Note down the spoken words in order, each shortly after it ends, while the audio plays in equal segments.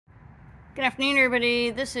Good afternoon, everybody.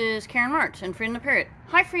 This is Karen Martz and Freedom the Parrot.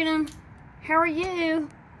 Hi, Freedom. How are you?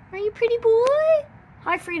 Are you pretty boy?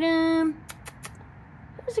 Hi, Freedom.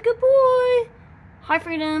 That's a good boy. Hi,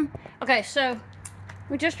 Freedom. Okay, so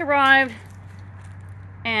we just arrived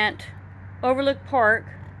at Overlook Park,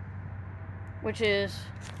 which is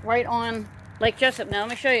right on Lake Jessup. Now,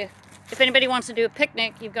 let me show you. If anybody wants to do a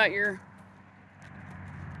picnic, you've got your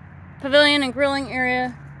pavilion and grilling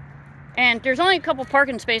area. And there's only a couple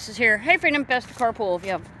parking spaces here. Hey, Freedom, best to carpool if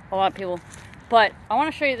you have a lot of people. But I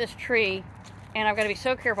want to show you this tree, and I've got to be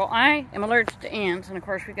so careful. I am allergic to ants, and of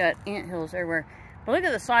course we got ant hills everywhere. But look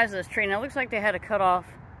at the size of this tree. Now it looks like they had to cut off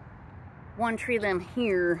one tree limb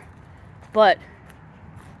here, and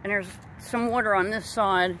there's some water on this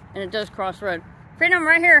side, and it does cross the road. Freedom,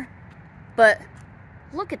 right here. But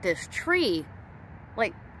look at this tree.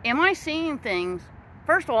 Like, am I seeing things?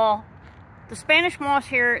 First of all, the Spanish moss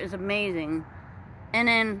here is amazing. And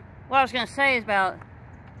then what I was going to say is I'm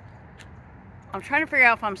trying to figure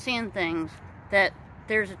out if I'm seeing things. That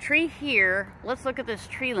there's a tree here. Let's look at this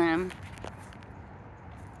tree limb.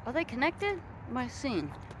 Are they connected? What am I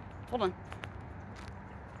seeing? Hold on.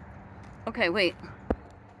 Okay, wait. I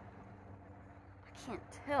can't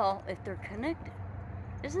tell if they're connected.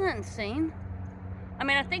 Isn't that insane? I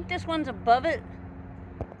mean, I think this one's above it,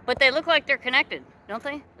 but they look like they're connected, don't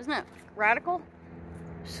they? Isn't that radical?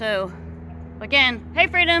 So, again, hey,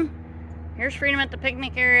 Freedom. Here's Freedom at the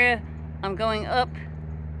picnic area. I'm going up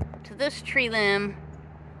to this tree limb.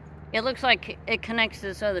 It looks like it connects to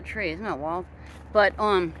this other tree. Isn't that wild? But,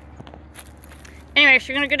 anyway,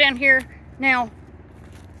 so you're going to go down here. Now,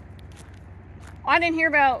 I didn't hear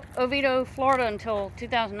about Oviedo, Florida until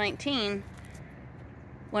 2019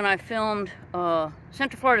 when I filmed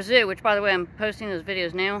Central Florida Zoo, which, by the way, I'm posting those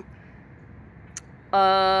videos now.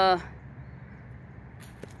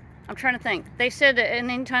 I'm trying to think. They said that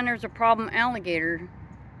anytime there's a problem alligator,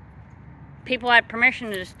 people had permission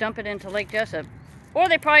to just dump it into Lake Jessup. Or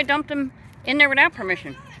they probably dumped them in there without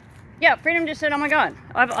permission. Yeah, Freedom just said, oh my God,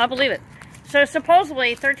 I believe it. So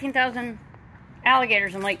supposedly 13,000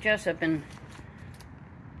 alligators in Lake Jessup, and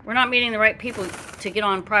we're not meeting the right people to get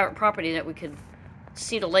on private property that we could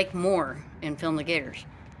see the lake more and film the gators.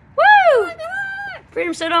 Woo! Oh,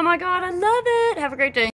 Freedom said, oh my God, I love it. Have a great day.